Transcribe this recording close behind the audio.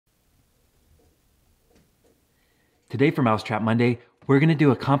Today for Mousetrap Monday, we're going to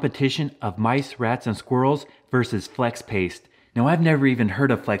do a competition of mice, rats, and squirrels versus Flex Paste. Now I've never even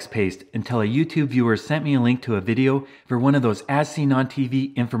heard of Flex Paste until a YouTube viewer sent me a link to a video for one of those as seen on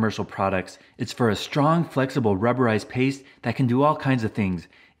TV infomercial products. It's for a strong, flexible, rubberized paste that can do all kinds of things,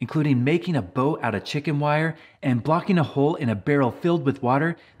 including making a boat out of chicken wire and blocking a hole in a barrel filled with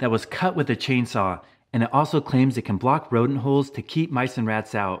water that was cut with a chainsaw. And it also claims it can block rodent holes to keep mice and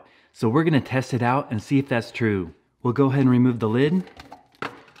rats out. So we're going to test it out and see if that's true. We'll go ahead and remove the lid.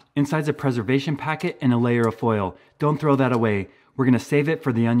 Inside's a preservation packet and a layer of foil. Don't throw that away. We're going to save it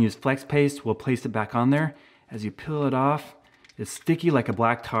for the unused Flex Paste. We'll place it back on there. As you peel it off, it's sticky like a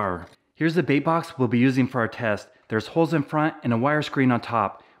black tar. Here's the bait box we'll be using for our test. There's holes in front and a wire screen on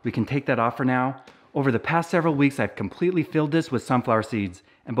top. We can take that off for now. Over the past several weeks, I've completely filled this with sunflower seeds,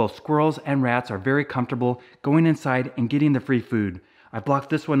 and both squirrels and rats are very comfortable going inside and getting the free food. I blocked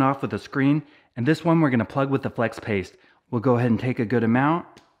this one off with a screen, and this one we're going to plug with the Flex Paste. We'll go ahead and take a good amount.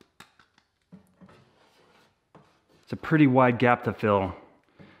 It's a pretty wide gap to fill.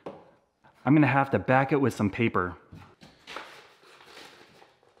 I'm going to have to back it with some paper.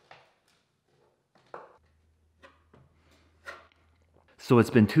 So it's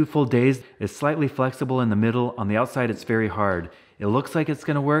been 2 full days. It's slightly flexible in the middle. On the outside, it's very hard. It looks like it's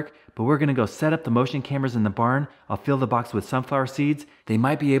going to work, but we're going to go set up the motion cameras in the barn. I'll fill the box with sunflower seeds. They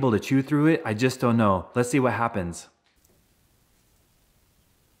might be able to chew through it. I just don't know. Let's see what happens.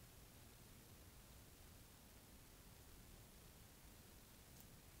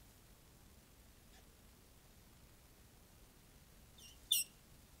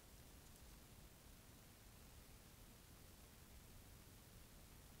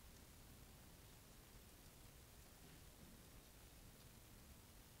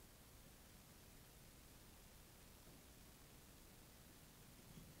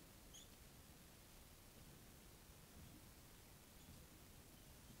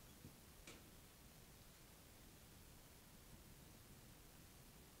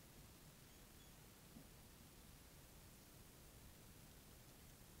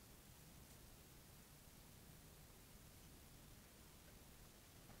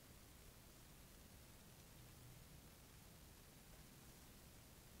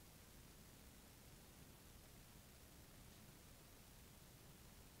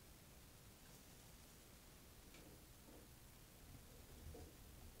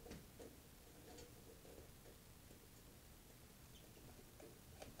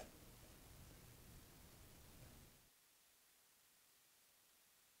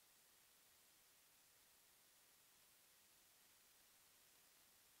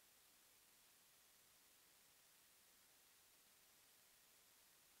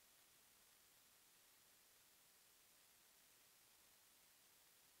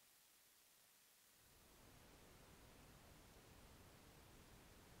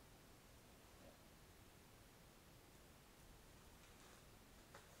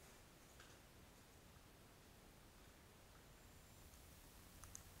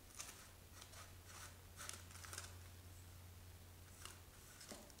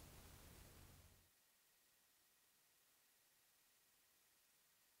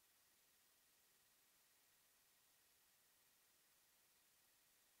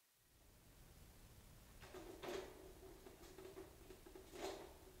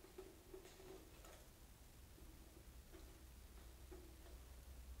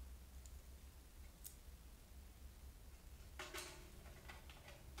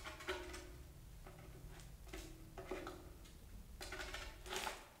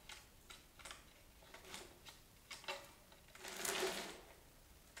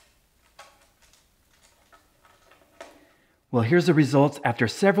 Well, here's the results after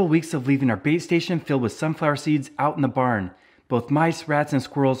several weeks of leaving our bait station filled with sunflower seeds out in the barn. Both mice, rats, and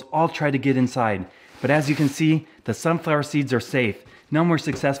squirrels all tried to get inside. But as you can see, the sunflower seeds are safe. None were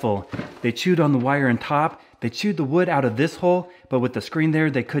successful. They chewed on the wire on top. They chewed the wood out of this hole, but with the screen there,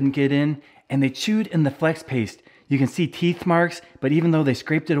 they couldn't get in. And they chewed in the Flex Paste. You can see teeth marks, but even though they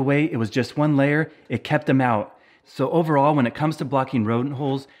scraped it away, it was just one layer. It kept them out. So overall, when it comes to blocking rodent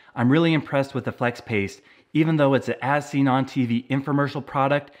holes, I'm really impressed with the Flex Paste. Even though it's an as seen on TV infomercial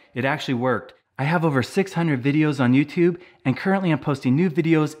product, it actually worked. I have over 600 videos on YouTube, and currently I'm posting new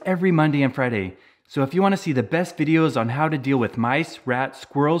videos every Monday and Friday. So if you want to see the best videos on how to deal with mice, rats,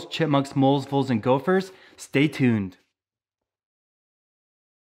 squirrels, chipmunks, moles, voles, and gophers, stay tuned.